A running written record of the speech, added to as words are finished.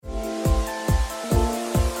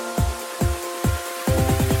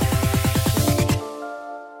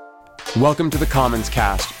Welcome to the Commons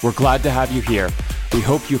Cast. We're glad to have you here. We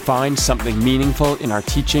hope you find something meaningful in our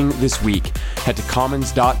teaching this week. Head to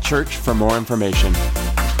commons.church for more information.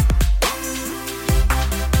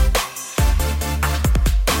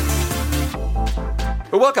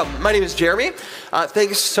 Well, welcome. My name is Jeremy.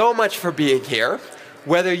 Thanks so much for being here.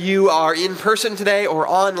 Whether you are in person today or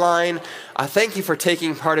online, thank you for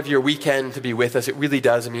taking part of your weekend to be with us. It really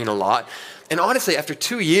does mean a lot. And honestly, after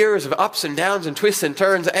 2 years of ups and downs and twists and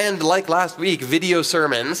turns, and like last week, video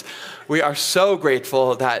sermons, we are so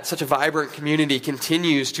grateful that such a vibrant community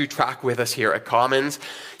continues to track with us here at Commons,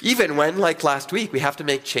 even when, like last week, we have to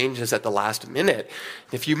make changes at the last minute.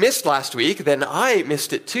 If you missed last week, then I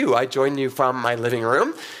missed it too. I joined you from my living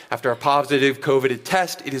room after a positive COVID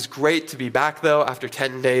test. It is great to be back, though, after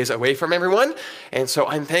 10 days away from everyone. And so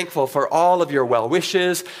I'm thankful for all of your well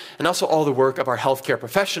wishes and also all the work of our healthcare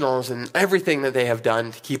professionals and everything that they have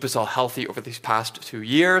done to keep us all healthy over these past 2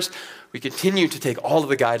 years. We continue to take all of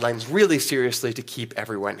the guidelines really seriously to keep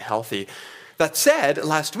everyone healthy. That said,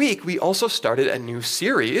 last week we also started a new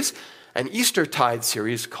series, an Eastertide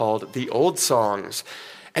series called The Old Songs.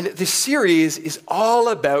 And this series is all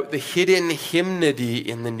about the hidden hymnody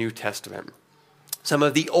in the New Testament. Some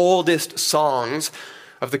of the oldest songs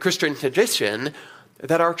of the Christian tradition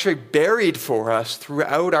that are actually buried for us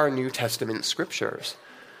throughout our New Testament scriptures.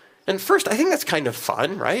 And first, I think that's kind of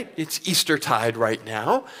fun, right? It's Eastertide right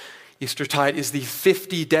now. Eastertide is the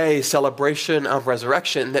 50-day celebration of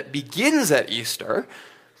resurrection that begins at Easter,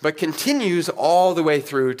 but continues all the way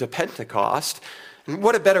through to Pentecost. And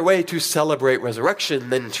what a better way to celebrate resurrection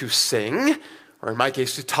than to sing, or in my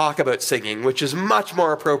case, to talk about singing, which is much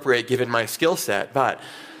more appropriate given my skill set. But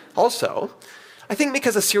also, I think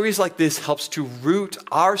because a series like this helps to root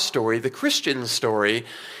our story, the Christian story,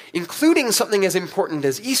 including something as important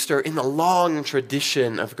as Easter, in the long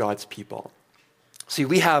tradition of God's people. See,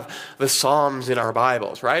 we have the Psalms in our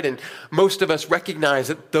Bibles, right? And most of us recognize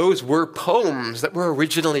that those were poems that were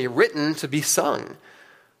originally written to be sung.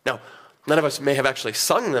 Now, none of us may have actually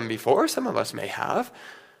sung them before. Some of us may have.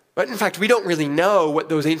 But in fact, we don't really know what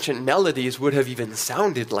those ancient melodies would have even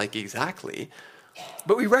sounded like exactly.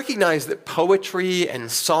 But we recognize that poetry and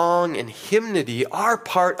song and hymnody are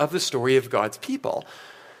part of the story of God's people.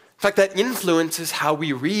 In fact, that influences how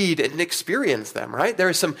we read and experience them, right?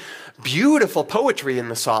 There is some beautiful poetry in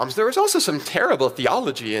the Psalms. There is also some terrible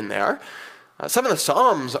theology in there. Some of the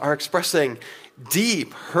Psalms are expressing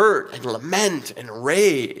deep hurt and lament and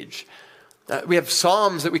rage. We have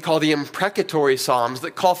Psalms that we call the imprecatory Psalms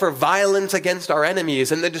that call for violence against our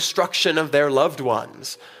enemies and the destruction of their loved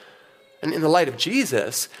ones. And in the light of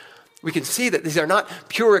Jesus, we can see that these are not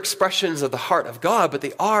pure expressions of the heart of God, but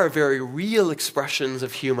they are very real expressions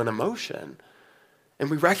of human emotion. And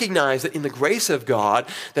we recognize that in the grace of God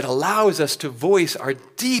that allows us to voice our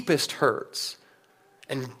deepest hurts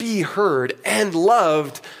and be heard and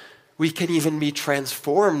loved, we can even be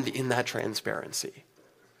transformed in that transparency.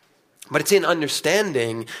 But it's in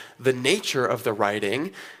understanding the nature of the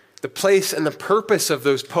writing, the place and the purpose of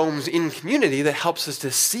those poems in community that helps us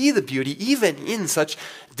to see the beauty even in such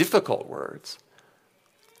difficult words.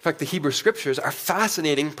 In fact, the Hebrew Scriptures are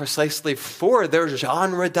fascinating precisely for their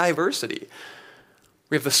genre diversity.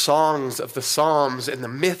 We have the songs of the Psalms and the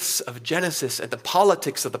myths of Genesis and the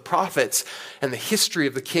politics of the prophets and the history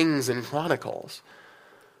of the Kings and Chronicles.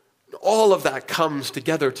 All of that comes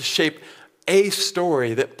together to shape a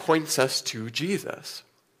story that points us to Jesus.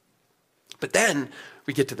 But then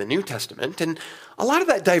we get to the New Testament, and a lot of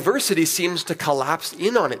that diversity seems to collapse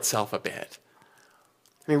in on itself a bit.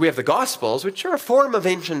 I mean, we have the Gospels, which are a form of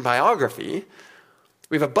ancient biography.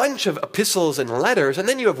 We have a bunch of epistles and letters, and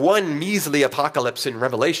then you have one measly apocalypse in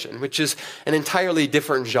Revelation, which is an entirely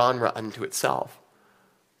different genre unto itself.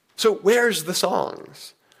 So where's the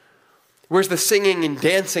songs? Where's the singing and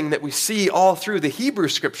dancing that we see all through the Hebrew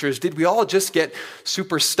Scriptures? Did we all just get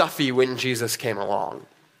super stuffy when Jesus came along?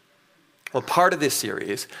 Well, part of this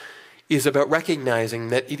series is about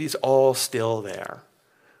recognizing that it is all still there.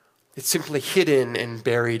 It's simply hidden and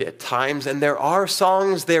buried at times, and there are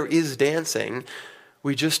songs, there is dancing.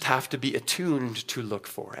 We just have to be attuned to look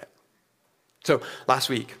for it. So last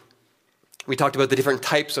week, we talked about the different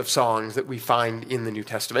types of songs that we find in the New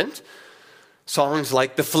Testament. Songs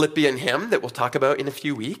like the Philippian hymn that we'll talk about in a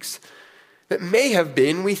few weeks, that may have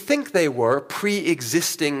been, we think they were,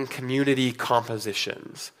 pre-existing community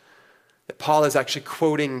compositions that Paul is actually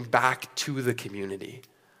quoting back to the community.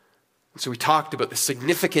 And so we talked about the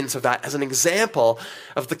significance of that as an example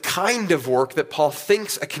of the kind of work that Paul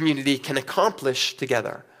thinks a community can accomplish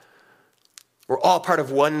together. We're all part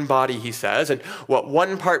of one body, he says, and what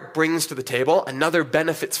one part brings to the table, another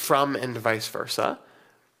benefits from, and vice versa.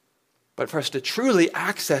 But for us to truly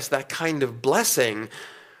access that kind of blessing,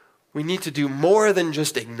 we need to do more than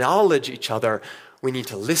just acknowledge each other. We need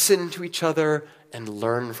to listen to each other and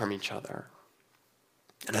learn from each other.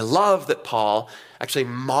 And I love that Paul actually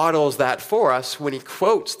models that for us when he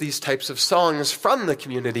quotes these types of songs from the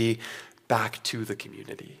community back to the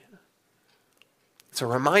community. It's a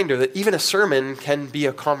reminder that even a sermon can be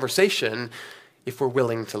a conversation if we're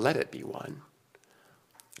willing to let it be one.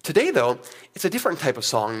 Today, though, it's a different type of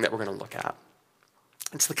song that we're going to look at.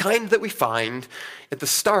 It's the kind that we find at the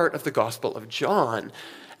start of the Gospel of John.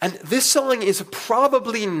 And this song is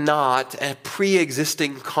probably not a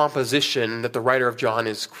pre-existing composition that the writer of John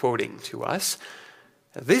is quoting to us.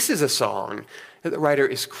 This is a song that the writer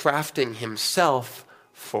is crafting himself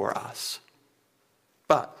for us.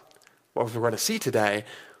 But what we're going to see today,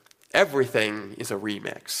 everything is a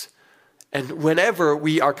remix. And whenever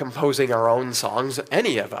we are composing our own songs,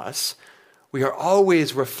 any of us, we are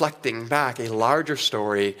always reflecting back a larger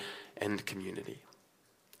story and community.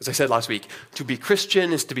 As I said last week, to be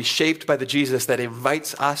Christian is to be shaped by the Jesus that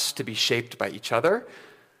invites us to be shaped by each other.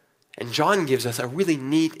 And John gives us a really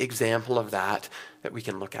neat example of that we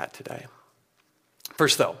can look at today.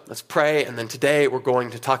 First, though, let's pray, and then today we're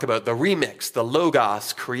going to talk about the remix, the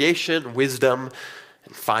Logos, creation, wisdom,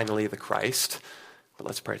 and finally the Christ. But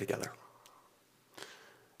let's pray together.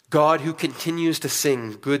 God, who continues to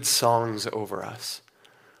sing good songs over us,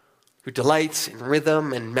 who delights in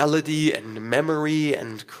rhythm and melody and memory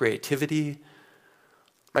and creativity,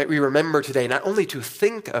 might we remember today not only to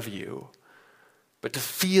think of you, but to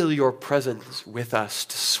feel your presence with us,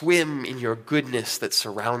 to swim in your goodness that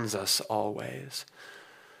surrounds us always,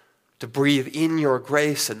 to breathe in your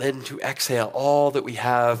grace and then to exhale all that we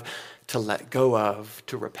have to let go of,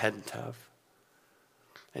 to repent of.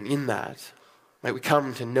 And in that, might we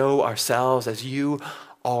come to know ourselves as you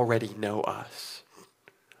already know us,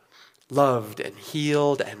 loved and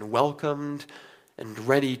healed and welcomed and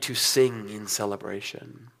ready to sing in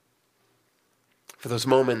celebration. For those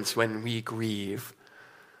moments when we grieve,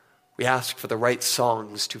 we ask for the right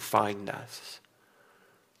songs to find us,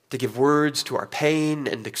 to give words to our pain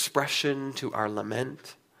and expression to our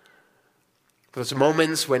lament. For those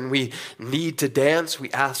moments when we need to dance, we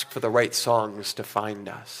ask for the right songs to find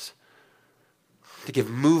us, to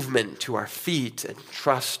give movement to our feet and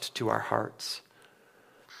trust to our hearts.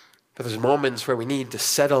 For those moments where we need to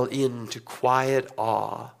settle into quiet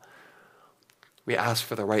awe, we ask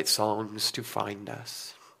for the right songs to find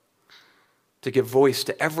us, to give voice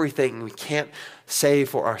to everything we can't say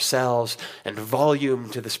for ourselves and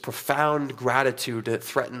volume to this profound gratitude that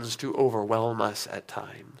threatens to overwhelm us at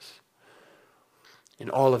times.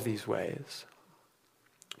 In all of these ways,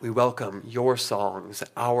 we welcome your songs,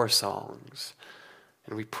 our songs,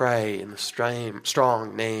 and we pray in the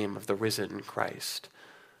strong name of the risen Christ.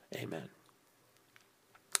 Amen.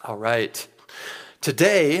 All right.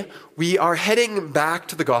 Today, we are heading back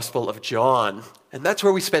to the Gospel of John, and that's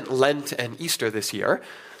where we spent Lent and Easter this year.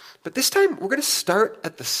 But this time, we're going to start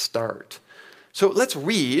at the start. So let's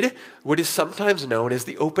read what is sometimes known as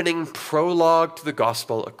the opening prologue to the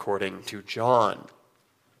Gospel according to John.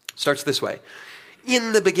 It starts this way.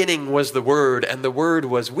 In the beginning was the Word, and the Word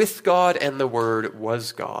was with God, and the Word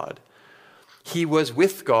was God. He was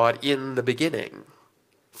with God in the beginning.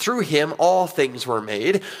 Through him all things were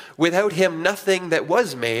made. Without him nothing that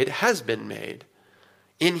was made has been made.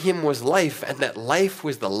 In him was life, and that life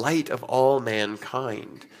was the light of all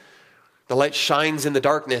mankind. The light shines in the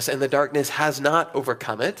darkness, and the darkness has not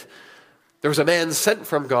overcome it. There was a man sent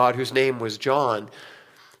from God whose name was John.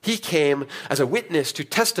 He came as a witness to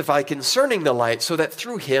testify concerning the light, so that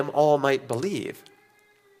through him all might believe.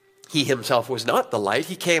 He himself was not the light.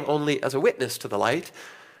 He came only as a witness to the light.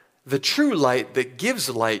 The true light that gives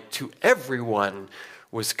light to everyone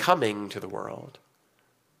was coming to the world.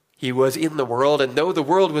 He was in the world, and though the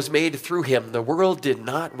world was made through him, the world did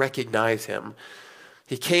not recognize him.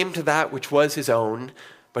 He came to that which was his own,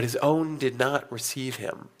 but his own did not receive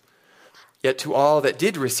him. Yet to all that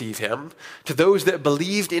did receive him, to those that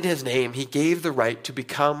believed in his name, he gave the right to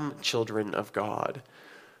become children of God.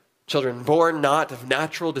 Children born not of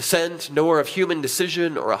natural descent, nor of human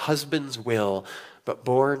decision or a husband's will, but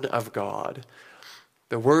born of God.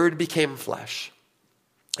 The Word became flesh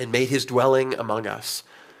and made his dwelling among us.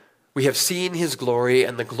 We have seen his glory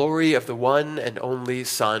and the glory of the one and only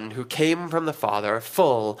Son who came from the Father,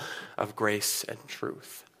 full of grace and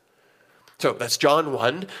truth. So that's John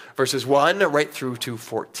 1, verses 1 right through to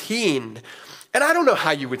 14. And I don't know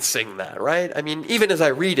how you would sing that, right? I mean, even as I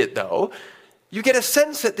read it, though, you get a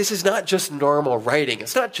sense that this is not just normal writing.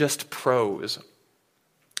 It's not just prose.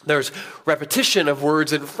 There's repetition of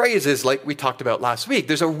words and phrases like we talked about last week.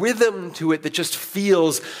 There's a rhythm to it that just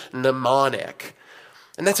feels mnemonic.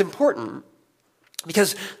 And that's important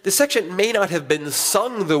because this section may not have been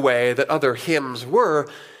sung the way that other hymns were,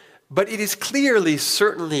 but it is clearly,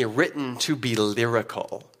 certainly written to be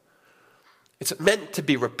lyrical. It's meant to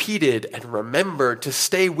be repeated and remembered, to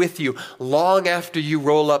stay with you long after you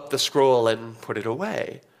roll up the scroll and put it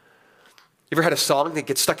away. You ever had a song that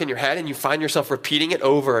gets stuck in your head and you find yourself repeating it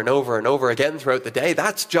over and over and over again throughout the day?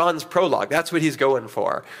 That's John's prologue. That's what he's going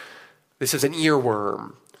for. This is an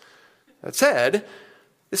earworm. That said,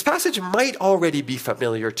 this passage might already be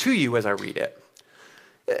familiar to you as I read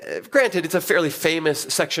it. Granted, it's a fairly famous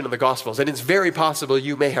section of the Gospels, and it's very possible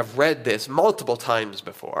you may have read this multiple times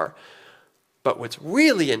before. But what's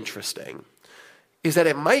really interesting is that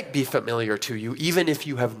it might be familiar to you even if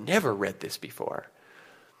you have never read this before.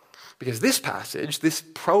 Because this passage, this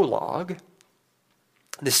prologue,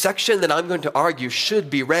 the section that I'm going to argue should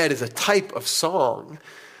be read as a type of song,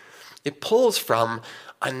 it pulls from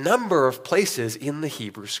a number of places in the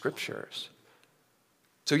Hebrew Scriptures.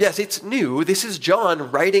 So yes, it's new. This is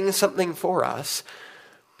John writing something for us.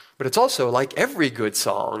 But it's also, like every good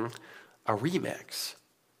song, a remix.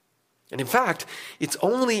 And in fact, it's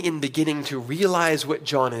only in beginning to realize what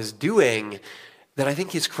John is doing that I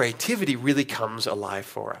think his creativity really comes alive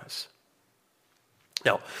for us.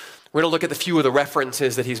 Now, we're going to look at the few of the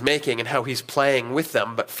references that he's making and how he's playing with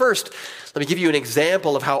them. But first, let me give you an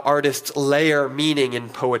example of how artists layer meaning in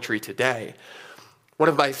poetry today. One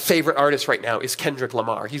of my favorite artists right now is Kendrick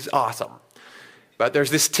Lamar. He's awesome. But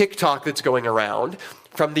there's this TikTok that's going around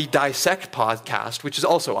from the Dissect podcast, which is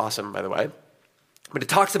also awesome, by the way. But it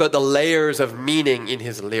talks about the layers of meaning in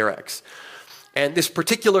his lyrics. And this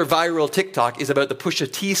particular viral TikTok is about the Pusha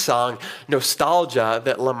T song, Nostalgia,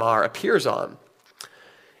 that Lamar appears on.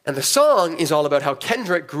 And the song is all about how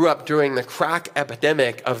Kendrick grew up during the crack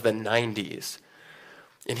epidemic of the 90s.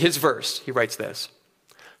 In his verse, he writes this: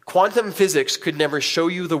 "Quantum physics could never show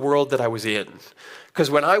you the world that I was in. Because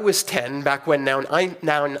when I was 10, back when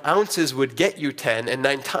 9 ounces would get you 10, and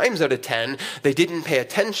 9 times out of 10, they didn't pay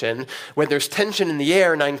attention. When there's tension in the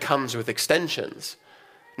air, 9 comes with extensions."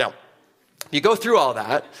 Now, you go through all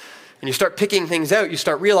that, and you start picking things out, you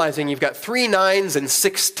start realizing you've got 3 9s and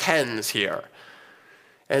 6 10s here.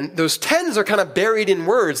 And those 10s are kind of buried in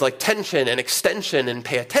words like tension and extension and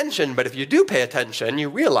pay attention, but if you do pay attention, you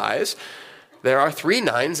realize there are 3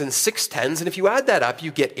 9s and 6 10s, and if you add that up, you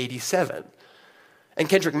get 87. And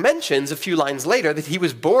Kendrick mentions a few lines later that he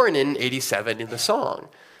was born in 87 in the song.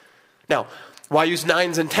 Now, why use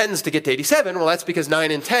 9s and 10s to get to 87? Well, that's because 9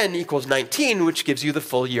 and 10 equals 19, which gives you the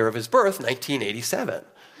full year of his birth, 1987.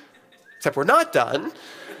 Except we're not done,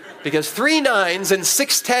 because 3 9s and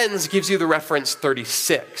 6 10s gives you the reference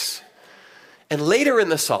 36. And later in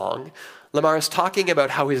the song, Lamar is talking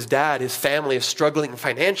about how his family is struggling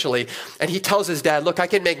financially, and he tells his dad, "Look, I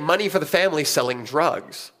can make money for the family selling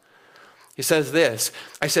drugs." He says this: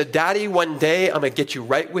 "I said, Daddy, one day I'm going to get you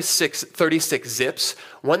right with 36 zips,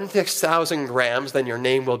 1,000 grams, then your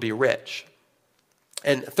name will be rich."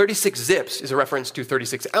 And 36 zips is a reference to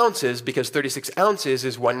 36 ounces because 36 ounces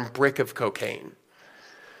is 1 brick of cocaine.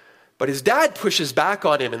 But his dad pushes back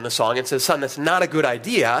on him in the song and says, "Son, that's not a good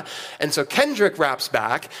idea." And so Kendrick raps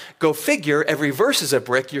back, "Go figure, every verse is a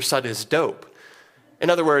brick, your son is dope." In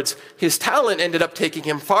other words, his talent ended up taking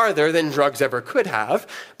him farther than drugs ever could have.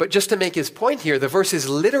 But just to make his point here, the verse is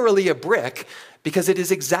literally a brick because it is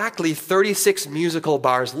exactly 36 musical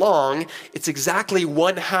bars long. It's exactly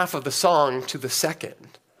 1/2 of the song to the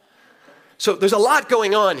second. So there's a lot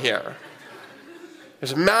going on here.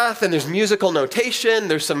 There's math and there's musical notation.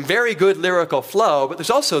 There's some very good lyrical flow, but there's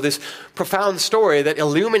also this profound story that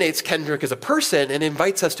illuminates Kendrick as a person and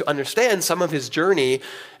invites us to understand some of his journey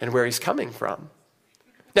and where he's coming from.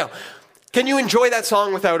 Now, can you enjoy that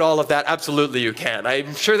song without all of that? Absolutely you can.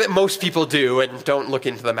 I'm sure that most people do and don't look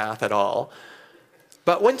into the math at all.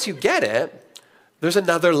 But once you get it, there's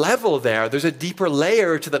another level there. There's a deeper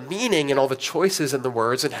layer to the meaning and all the choices in the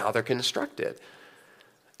words and how they're constructed.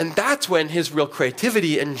 And that's when his real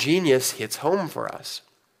creativity and genius hits home for us.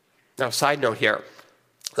 Now, side note here.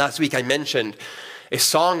 Last week I mentioned a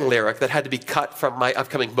song lyric that had to be cut from my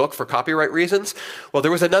upcoming book for copyright reasons. Well, there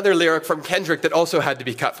was another lyric from Kendrick that also had to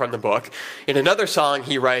be cut from the book. In another song,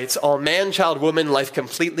 he writes, "All man, child, woman, life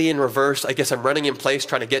completely in reverse. I guess I'm running in place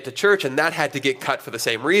trying to get to church," and that had to get cut for the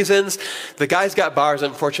same reasons. The guy's got bars.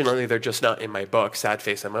 Unfortunately, they're just not in my book. Sad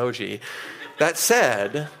face emoji. That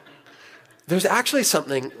said, there's actually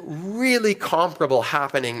something really comparable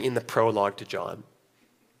happening in the prologue to John.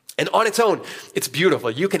 And on its own, it's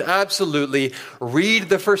beautiful. You can absolutely read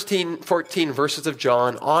the first 14 verses of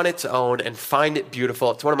John on its own and find it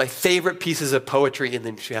beautiful. It's one of my favorite pieces of poetry in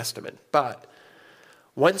the New Testament. But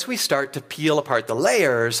once we start to peel apart the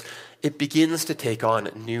layers, it begins to take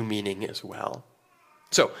on new meaning as well.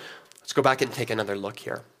 So let's go back and take another look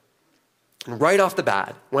here. And right off the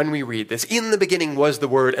bat, when we read this, in the beginning was the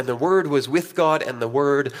Word, and the Word was with God, and the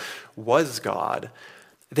Word was God.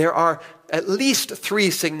 There are at least 3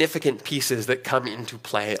 significant pieces that come into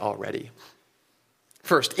play already.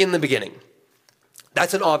 First, in the beginning.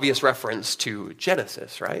 That's an obvious reference to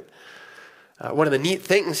Genesis, right? One of the neat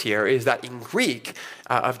things here is that in Greek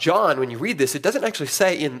of John, when you read this, it doesn't actually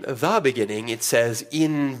say in the beginning, it says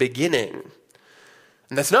in beginning.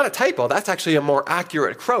 And that's not a typo, that's actually a more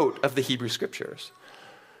accurate quote of the Hebrew Scriptures.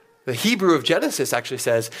 The Hebrew of Genesis actually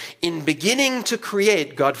says, in beginning to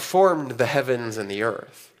create, God formed the heavens and the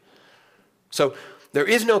earth. So there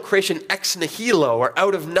is no creation ex nihilo, or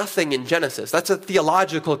out of nothing in Genesis. That's a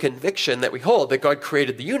theological conviction that we hold, that God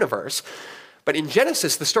created the universe. But in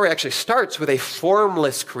Genesis, the story actually starts with a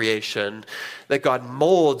formless creation that God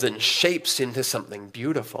molds and shapes into something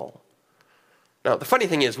beautiful. Now, the funny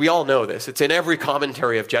thing is, we all know this. It's in every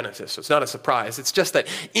commentary of Genesis, so it's not a surprise. It's just that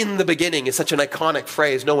in the beginning is such an iconic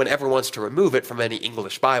phrase, no one ever wants to remove it from any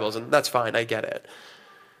English Bibles, and that's fine, I get it.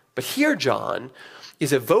 But here John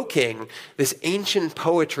is evoking this ancient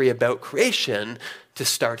poetry about creation to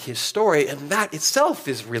start his story, and that itself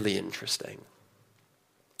is really interesting.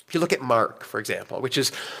 If you look at Mark, for example, which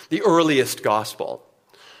is the earliest gospel,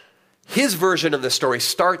 his version of the story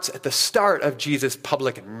starts at the start of Jesus'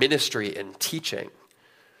 public ministry and teaching.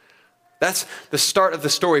 That's the start of the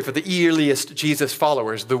story for the earliest Jesus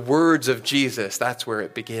followers, the words of Jesus. That's where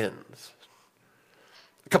it begins.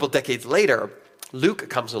 A couple decades later, Luke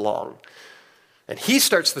comes along, and he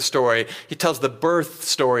starts the story. He tells the birth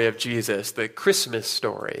story of Jesus, the Christmas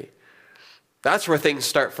story. That's where things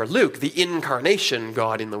start for Luke, the incarnation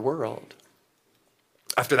God in the world.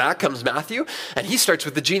 After that comes Matthew, and he starts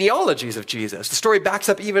with the genealogies of Jesus. The story backs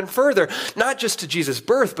up even further, not just to Jesus'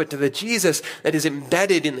 birth, but to the Jesus that is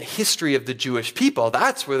embedded in the history of the Jewish people.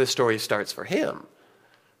 That's where the story starts for him.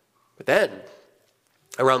 But then,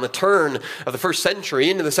 around the turn of the first century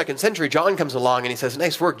into the second century, John comes along and he says,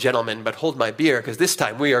 nice work, gentlemen, but hold my beer, because this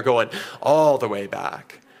time we are going all the way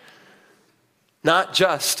back. Not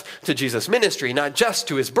just to Jesus' ministry, not just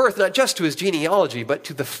to his birth, not just to his genealogy, but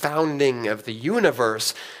to the founding of the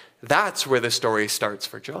universe. That's where the story starts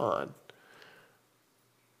for John.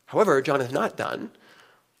 However, John is not done,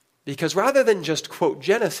 because rather than just quote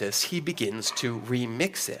Genesis, he begins to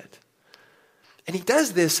remix it. And he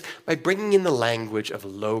does this by bringing in the language of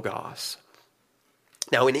logos.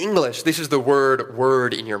 Now, in English, this is the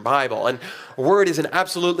word in your Bible, and word is an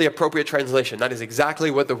absolutely appropriate translation. That is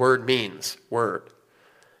exactly what the word means, word.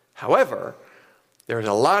 However, there is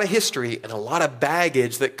a lot of history and a lot of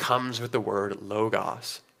baggage that comes with the word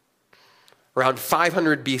logos. Around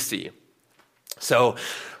 500 BC, so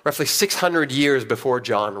roughly 600 years before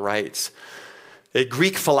John writes, a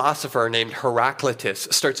Greek philosopher named Heraclitus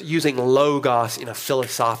starts using logos in a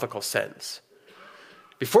philosophical sense.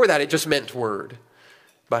 Before that, it just meant word.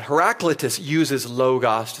 But Heraclitus uses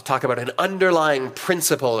logos to talk about an underlying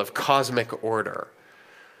principle of cosmic order.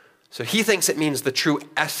 So he thinks it means the true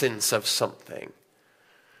essence of something.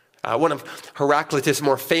 One of Heraclitus'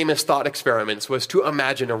 more famous thought experiments was to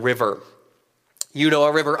imagine a river. You know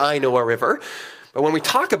a river, I know a river. But when we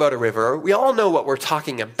talk about a river, we all know what we're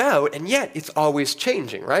talking about, and yet it's always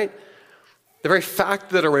changing, right? The very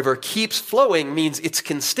fact that a river keeps flowing means its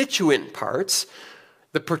constituent parts,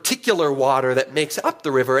 the particular water that makes up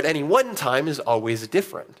the river at any one time, is always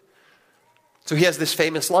different. So he has this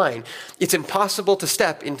famous line, it's impossible to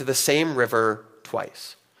step into the same river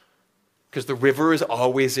twice. Because the river is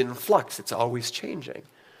always in flux, it's always changing.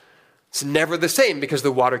 It's never the same because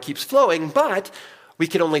the water keeps flowing, but we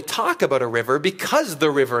can only talk about a river because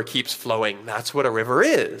the river keeps flowing. That's what a river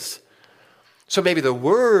is. So maybe the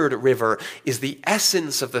word river is the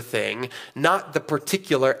essence of the thing, not the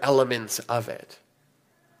particular elements of it.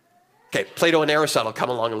 Okay, Plato and Aristotle come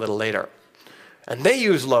along a little later. And they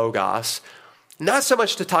use logos, not so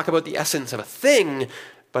much to talk about the essence of a thing,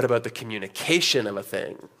 but about the communication of a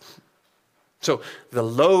thing. So the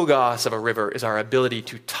logos of a river is our ability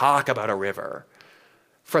to talk about a river,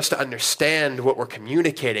 for us to understand what we're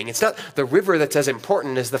communicating. It's not the river that's as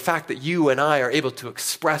important as the fact that you and I are able to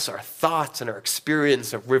express our thoughts and our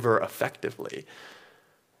experience of river effectively.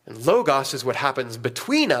 And logos is what happens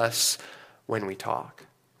between us when we talk.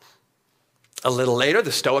 A little later,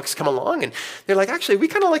 the Stoics come along and they're like, actually, we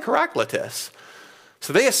kind of like Heraclitus.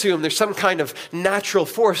 So they assume there's some kind of natural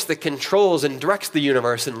force that controls and directs the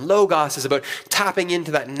universe, and logos is about tapping into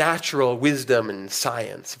that natural wisdom and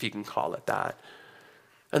science, if you can call it that.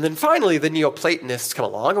 And then finally, the Neoplatonists come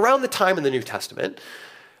along around the time in the New Testament,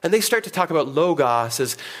 and they start to talk about logos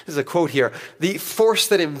as, this is a quote here, the force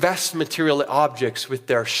that invests material objects with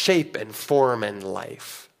their shape and form and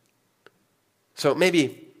life. So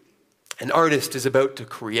maybe an artist is about to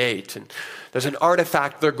create, and there's an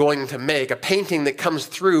artifact they're going to make, a painting that comes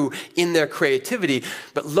through in their creativity,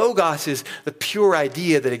 but logos is the pure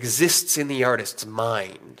idea that exists in the artist's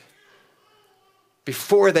mind.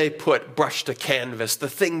 Before they put brush to canvas, the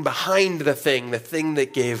thing behind the thing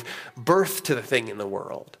that gave birth to the thing in the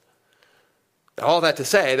world. All that to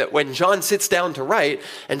say that when John sits down to write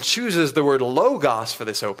and chooses the word logos for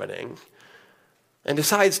this opening, and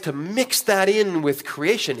decides to mix that in with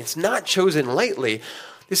creation, it's not chosen lightly.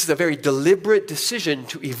 This is a very deliberate decision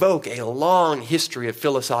to evoke a long history of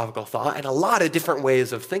philosophical thought and a lot of different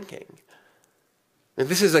ways of thinking. And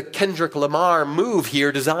this is a Kendrick Lamar move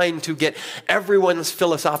here designed to get everyone's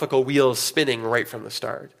philosophical wheels spinning right from the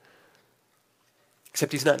start.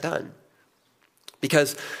 Except he's not done.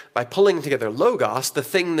 Because by pulling together logos, the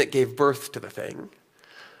thing that gave birth to the thing,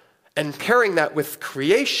 and pairing that with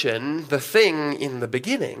creation, the thing in the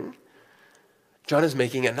beginning, John is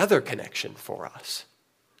making another connection for us.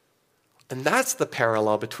 And that's the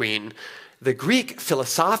parallel between the Greek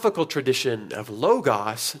philosophical tradition of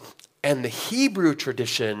logos and the Hebrew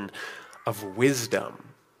tradition of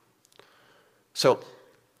wisdom. So,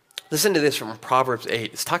 listen to this from Proverbs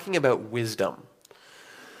 8. It's talking about wisdom.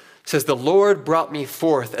 It says, "The Lord brought me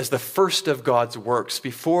forth as the first of God's works,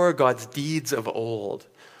 before God's deeds of old.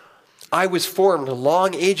 I was formed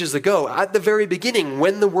long ages ago, at the very beginning,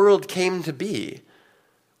 when the world came to be.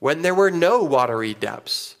 When there were no watery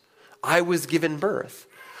depths, I was given birth.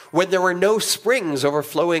 When there were no springs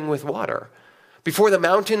overflowing with water. Before the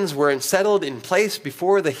mountains were settled in place,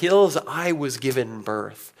 before the hills, I was given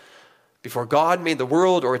birth. Before God made the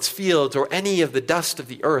world or its fields or any of the dust of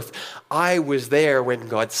the earth, I was there when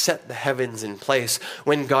God set the heavens in place,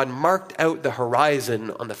 when God marked out the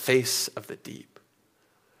horizon on the face of the deep."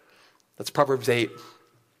 That's Proverbs 8,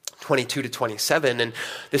 22 to 27. And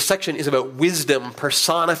this section is about wisdom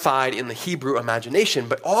personified in the Hebrew imagination.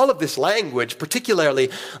 But all of this language,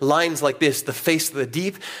 particularly lines like this, the face of the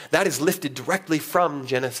deep, that is lifted directly from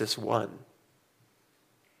Genesis 1.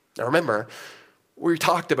 Now remember, we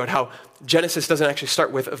talked about how Genesis doesn't actually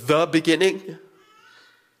start with the beginning,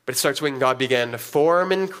 but it starts when God began to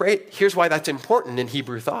form and create. Here's why that's important in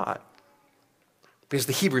Hebrew thought. Because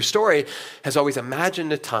the Hebrew story has always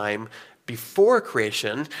imagined a time before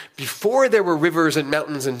creation, before there were rivers and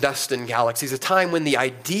mountains and dust and galaxies, a time when the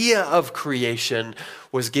idea of creation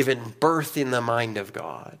was given birth in the mind of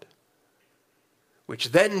God,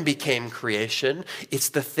 which then became creation. It's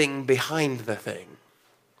the thing behind the thing.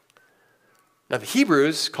 Now the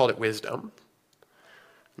Hebrews called it wisdom,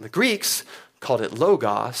 and the Greeks called it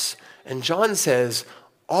logos, and John says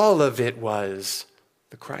all of it was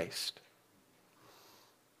the Christ.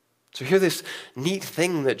 So hear this neat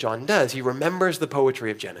thing that John does. He remembers the poetry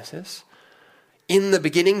of Genesis. In the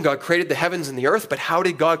beginning, God created the heavens and the earth, but how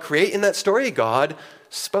did God create in that story? God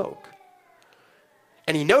spoke.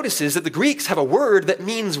 And he notices that the Greeks have a word that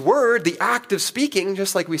means word, the act of speaking,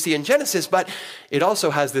 just like we see in Genesis, but it also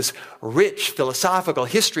has this rich philosophical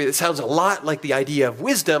history that sounds a lot like the idea of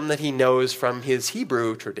wisdom that he knows from his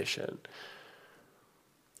Hebrew tradition.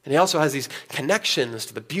 And he also has these connections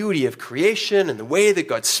to the beauty of creation and the way that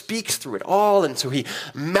God speaks through it all. And so he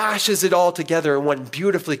mashes it all together in one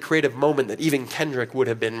beautifully creative moment that even Kendrick would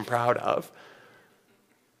have been proud of.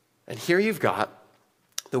 And here you've got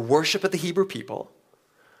the worship of the Hebrew people,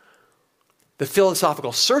 the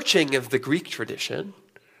philosophical searching of the Greek tradition,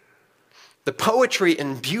 the poetry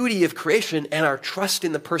and beauty of creation, and our trust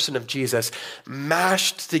in the person of Jesus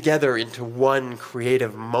mashed together into one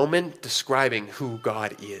creative moment describing who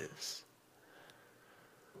God is.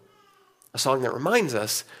 A song that reminds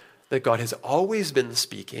us that God has always been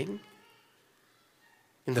speaking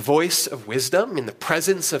in the voice of wisdom, in the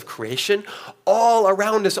presence of creation, all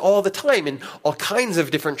around us all the time, in all kinds of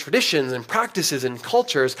different traditions and practices and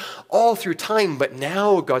cultures, all through time. But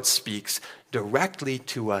now God speaks directly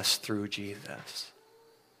to us through Jesus.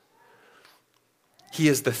 He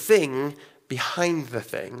is the thing behind the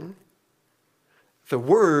thing, the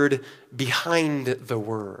word behind the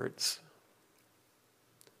words.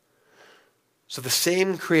 So the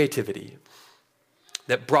same creativity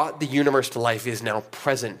that brought the universe to life is now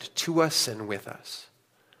present to us and with us.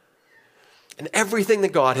 And everything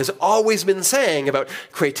that God has always been saying about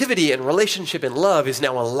creativity and relationship and love is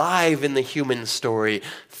now alive in the human story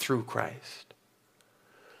through Christ.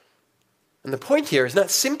 And the point here is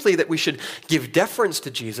not simply that we should give deference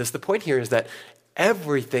to Jesus. The point here is that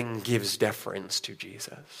everything gives deference to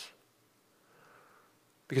Jesus.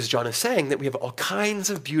 Because John is saying that we have all kinds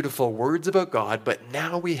of beautiful words about God, but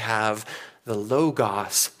now we have the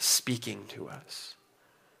Logos speaking to us.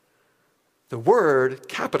 The Word,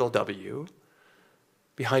 capital W,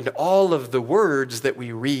 behind all of the words that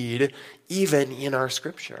we read, even in our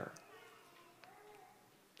Scripture.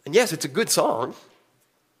 And yes, it's a good song,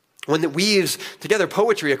 one that weaves together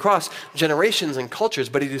poetry across generations and cultures,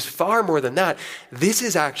 but it is far more than that. This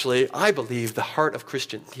is actually, I believe, the heart of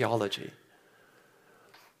Christian theology.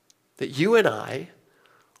 That you and I,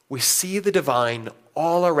 we see the divine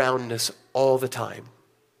all around us all the time.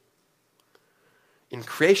 In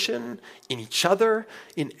creation, in each other,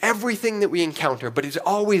 in everything that we encounter, but it's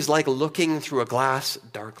always like looking through a glass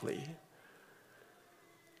darkly.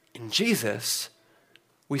 In Jesus,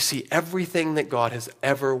 we see everything that God has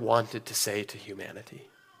ever wanted to say to humanity.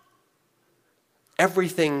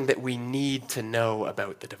 Everything that we need to know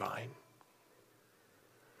about the divine.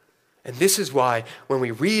 And this is why when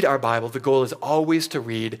we read our Bible, the goal is always to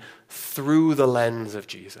read through the lens of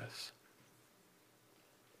Jesus.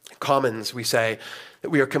 At Commons, we say that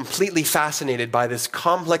we are completely fascinated by this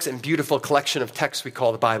complex and beautiful collection of texts we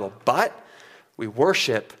call the Bible, but we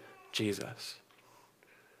worship Jesus.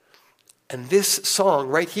 And this song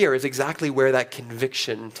right here is exactly where that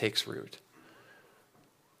conviction takes root.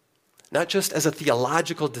 Not just as a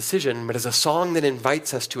theological decision, but as a song that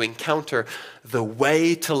invites us to encounter the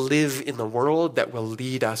way to live in the world that will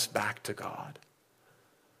lead us back to God.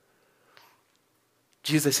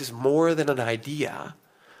 Jesus is more than an idea.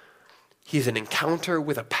 He's an encounter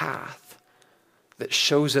with a path that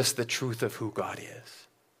shows us the truth of who God is.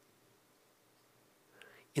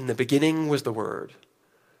 In the beginning was the Word,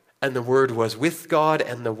 and the Word was with God,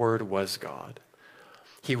 and the Word was God.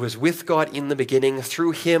 He was with God in the beginning.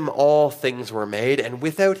 Through him all things were made, and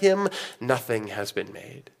without him nothing has been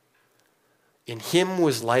made. In him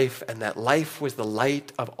was life, and that life was the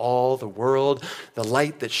light of all the world, the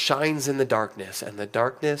light that shines in the darkness, and the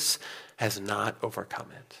darkness has not overcome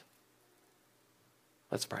it.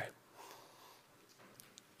 Let's pray.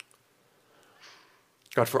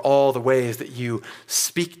 God, for all the ways that you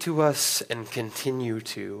speak to us and continue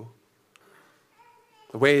to,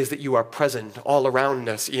 the ways that you are present all around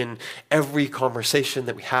us in every conversation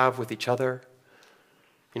that we have with each other,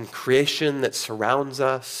 in creation that surrounds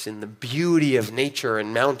us, in the beauty of nature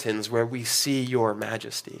and mountains where we see your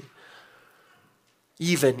majesty.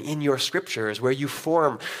 Even in your scriptures where you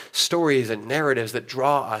form stories and narratives that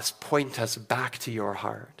draw us, point us back to your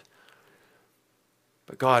heart.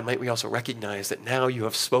 But God, might we also recognize that now you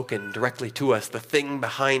have spoken directly to us, the thing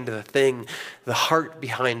behind the thing, the heart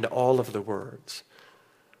behind all of the words.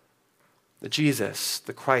 The Jesus,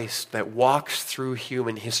 the Christ that walks through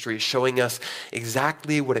human history, showing us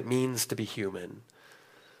exactly what it means to be human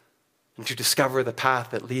and to discover the path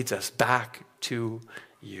that leads us back to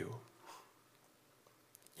you.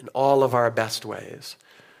 In all of our best ways,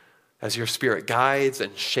 as your Spirit guides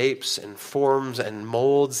and shapes and forms and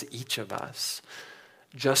molds each of us,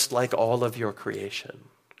 just like all of your creation,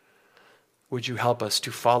 would you help us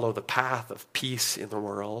to follow the path of peace in the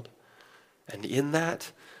world? And in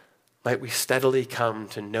that, might we steadily come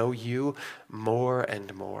to know you more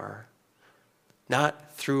and more,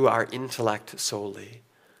 not through our intellect solely,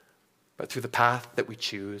 but through the path that we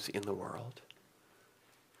choose in the world.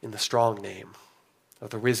 In the strong name of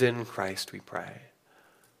the risen Christ we pray.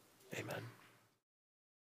 Amen.